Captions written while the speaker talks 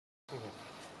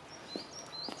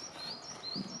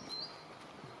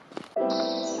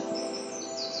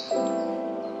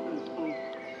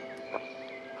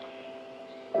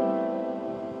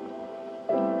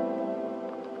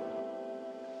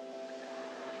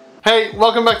Hey,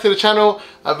 welcome back to the channel.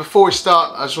 Before we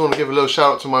start, I just want to give a little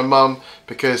shout out to my mum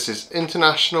because it's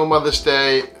International Mother's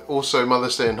Day, also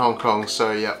Mother's Day in Hong Kong,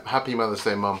 so yeah, happy Mother's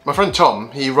Day, Mum. My friend Tom,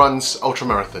 he runs ultra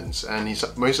marathons and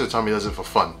most of the time he does it for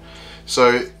fun.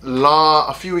 So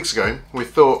a few weeks ago, we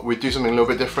thought we'd do something a little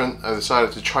bit different. I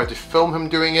decided to try to film him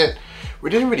doing it. We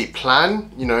didn't really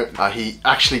plan, you know, he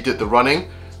actually did the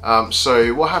running.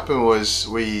 So what happened was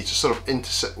we just sort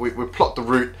of we plot the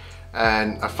route,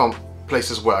 and I found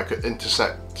places where I could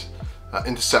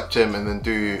intercept him and then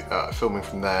do filming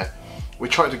from there. We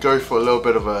tried to go for a little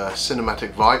bit of a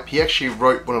cinematic vibe. He actually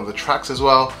wrote one of the tracks as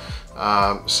well,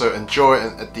 so enjoy.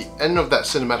 And at the end of that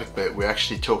cinematic bit, we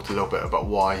actually talked a little bit about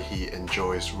why he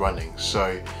enjoys running.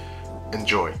 So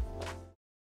enjoy.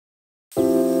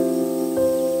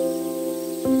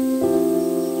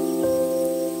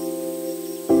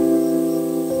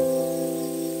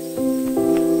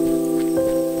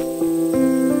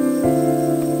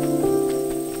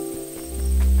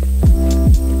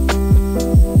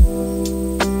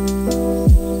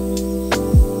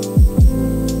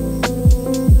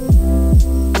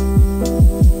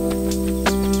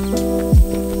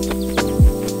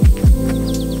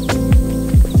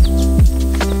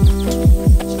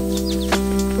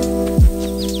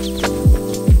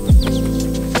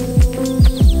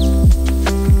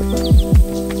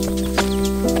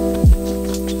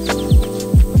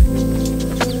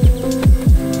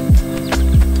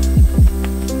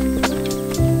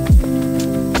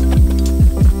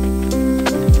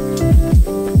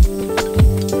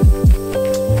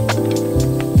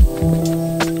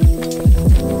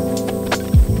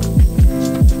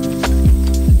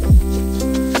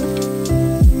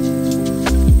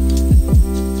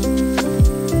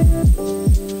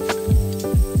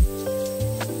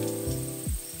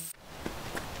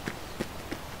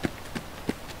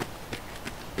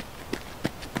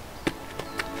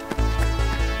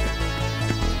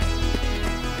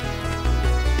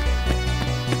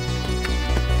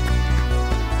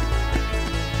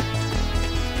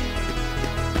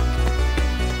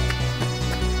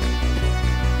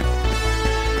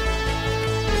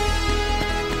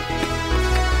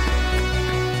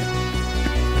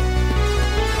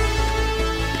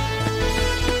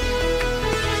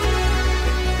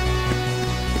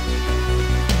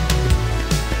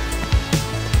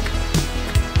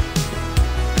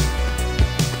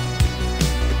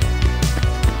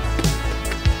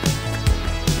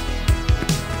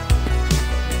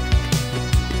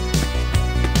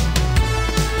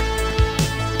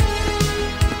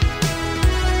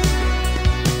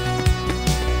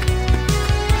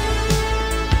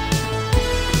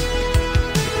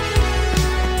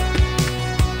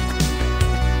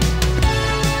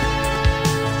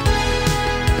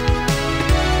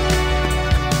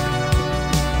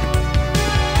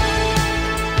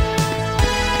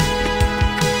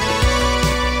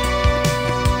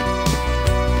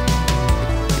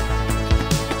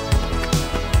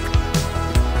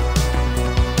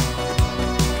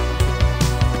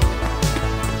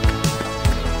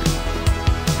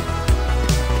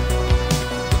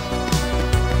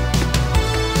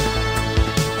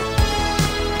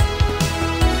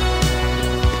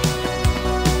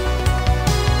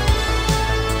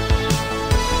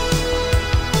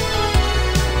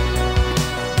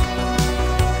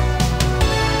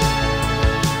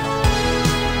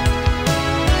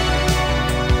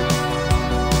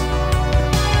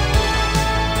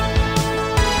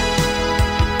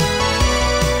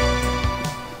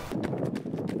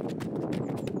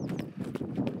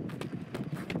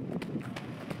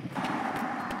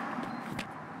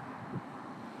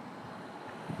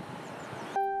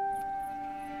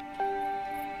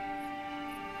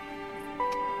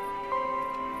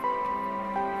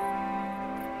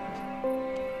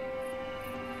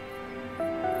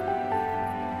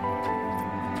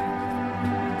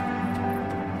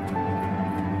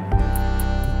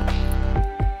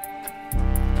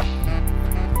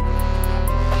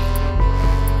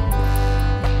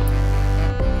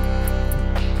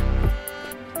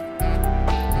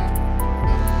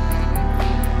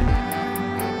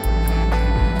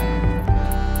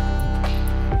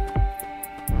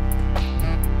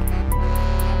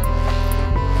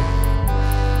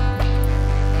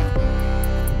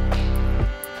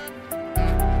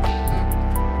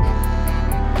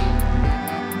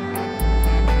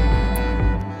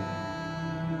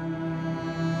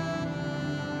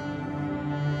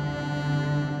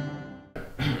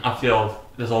 I feel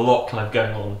there's a lot kind of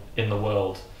going on in the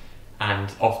world,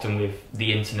 and often with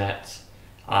the internet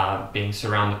being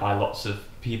surrounded by lots of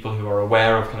people who are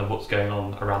aware of kind of what's going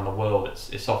on around the world,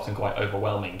 it's often quite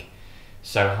overwhelming.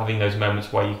 So having those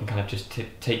moments where you can kind of just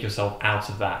take yourself out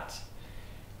of that,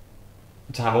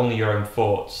 to have only your own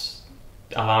thoughts,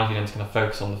 allows you then to kind of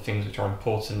focus on the things which are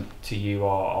important to you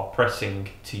or are pressing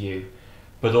to you,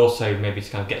 but also maybe to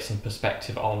kind of get some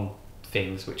perspective on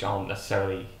things which aren't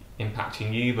necessarily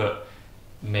impacting you, but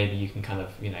maybe you can kind of,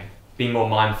 you know, be more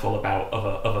mindful about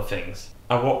other things.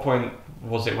 At what point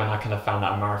was it when I kind of found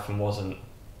that a marathon wasn't,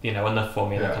 you know, enough for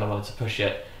me and I kind of wanted to push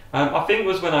it? I think it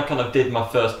was when I kind of did my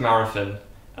first marathon.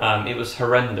 It was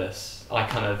horrendous. I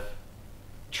kind of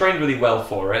trained really well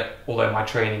for it, although my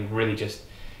training really just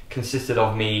consisted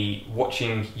of me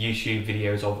watching YouTube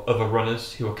videos of other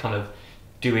runners who are kind of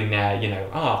doing their, you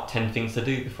know, 10 things to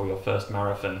do before your first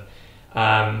marathon.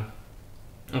 And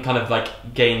kind of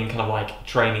like gaining kind of like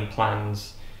training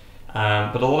plans.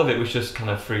 But a lot of it was just kind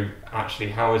of through actually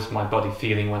how is my body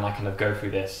feeling when I kind of go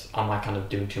through this? Am I kind of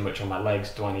doing too much on my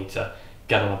legs? Do I need to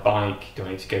get on a bike? Do I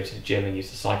need to go to the gym and use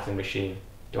the cycling machine?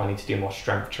 Do I need to do more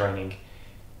strength training?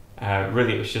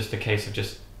 Really, it was just a case of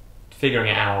just figuring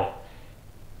it out,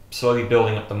 slowly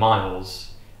building up the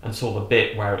miles until the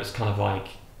bit where it was kind of like,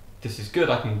 this is good,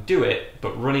 I can do it,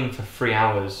 but running for 3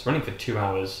 hours, running for 2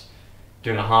 hours,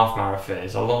 doing a half marathon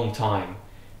is a long time.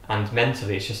 And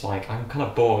mentally, it's just like, I'm kind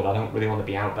of bored, I don't really want to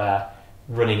be out there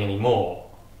running anymore.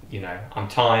 You know, I'm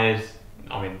tired,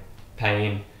 I'm in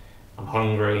pain, I'm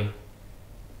hungry.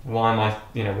 Why am I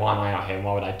out here and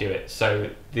why would I do it?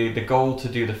 So the goal to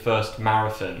do the first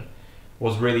marathon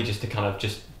was really just to kind of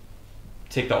just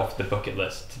tick that off the bucket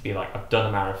list, to be like, I've done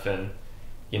a marathon,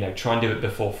 you know, try and do it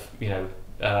before, you know,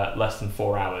 less than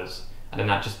 4 hours, and then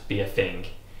that just be a thing.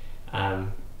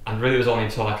 And really it was only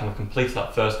until I kind of completed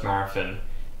that first marathon,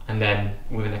 and then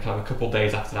within a kind of a couple of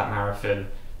days after that marathon,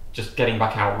 just getting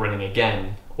back out running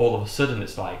again, all of a sudden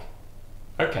it's like,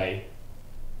 okay,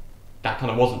 that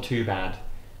kind of wasn't too bad.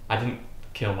 I didn't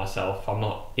kill myself, I'm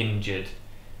not injured.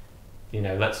 You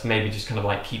know, let's maybe just kind of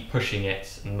like keep pushing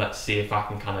it and let's see if I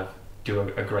can kind of do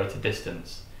a greater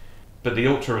distance. But the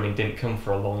ultra running didn't come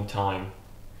for a long time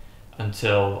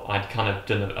until I'd kind of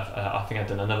done, I think I'd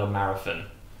done another marathon.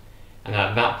 And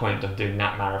at that point of doing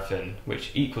that marathon,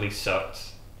 which equally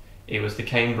sucked, it was the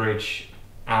Cambridge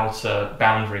Outer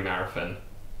Boundary Marathon.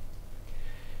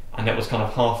 And it was kind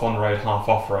of half on road, half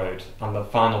off road. And the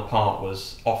final part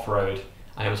was off road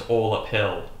and it was all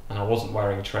uphill and I wasn't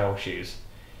wearing trail shoes.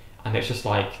 And it's just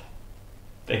like,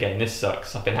 again, this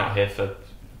sucks. I've been out here for,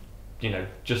 you know,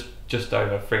 just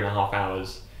over 3.5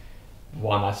 hours.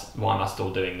 Why am I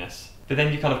still doing this? But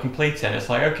then you kind of complete it and it's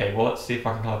like, okay, well, let's see if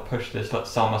I can kind of push this. Let's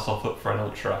sign myself up for an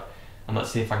ultra and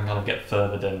let's see if I can kind of get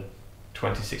further than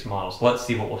 26 miles. Let's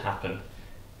see what will happen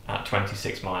at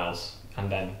 26 miles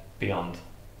and then beyond.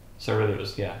 So really it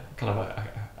was, yeah, kind of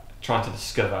trying to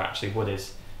discover actually what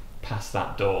is past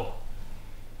that door.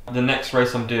 The next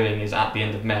race I'm doing is at the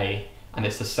end of May and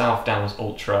it's the South Downs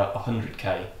Ultra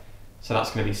 100k. So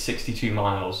that's going to be 62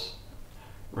 miles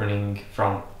running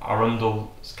from Arundel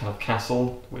kind of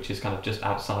Castle, which is kind of just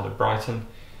outside of Brighton,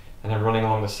 and then running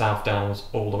along the South Downs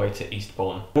all the way to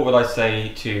Eastbourne. What would I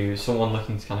say to someone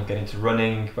looking to kind of get into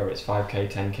running, whether it's 5k,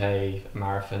 10k,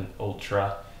 marathon,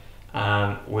 ultra,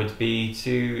 would be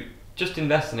to just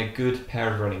invest in a good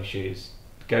pair of running shoes.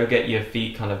 Go get your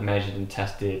feet kind of measured and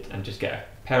tested and just get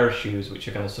a pair of shoes which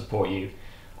are going to support you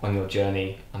on your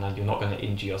journey and then you're not going to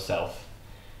injure yourself.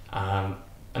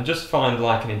 And just find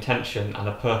like an intention and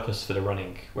a purpose for the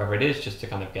running, whether it is just to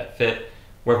kind of get fit,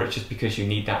 whether it's just because you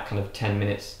need that kind of 10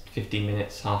 minutes, 15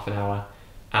 minutes, half an hour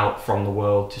out from the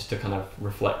world just to kind of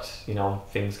reflect, you know, on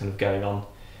things kind of going on.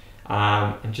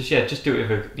 And just, yeah, just do it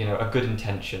with a good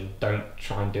intention. Don't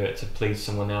try and do it to please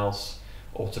someone else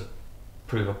or to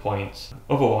prove a point.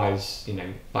 Otherwise, you know,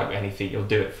 like with anything, you'll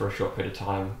do it for a short period of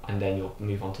time and then you'll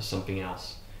move on to something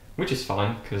else. Which is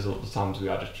fine, because a lot of the times we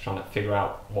are just trying to figure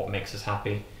out what makes us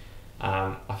happy.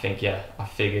 I think, yeah, I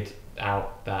figured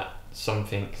out that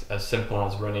something as simple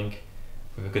as running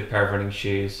with a good pair of running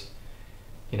shoes,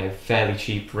 you know, fairly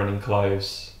cheap running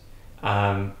clothes,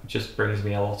 just brings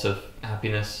me a lot of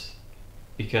happiness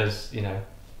because, you know,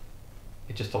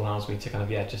 it just allows me to kind of,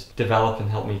 yeah, just develop and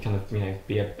help me kind of, you know,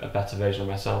 be a better version of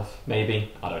myself,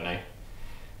 maybe, I don't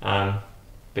know.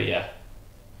 But yeah.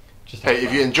 Hey,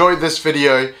 if you enjoyed this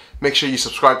video, make sure you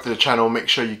subscribe to the channel, make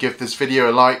sure you give this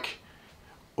video a like.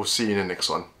 We'll see you in the next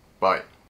one. Bye.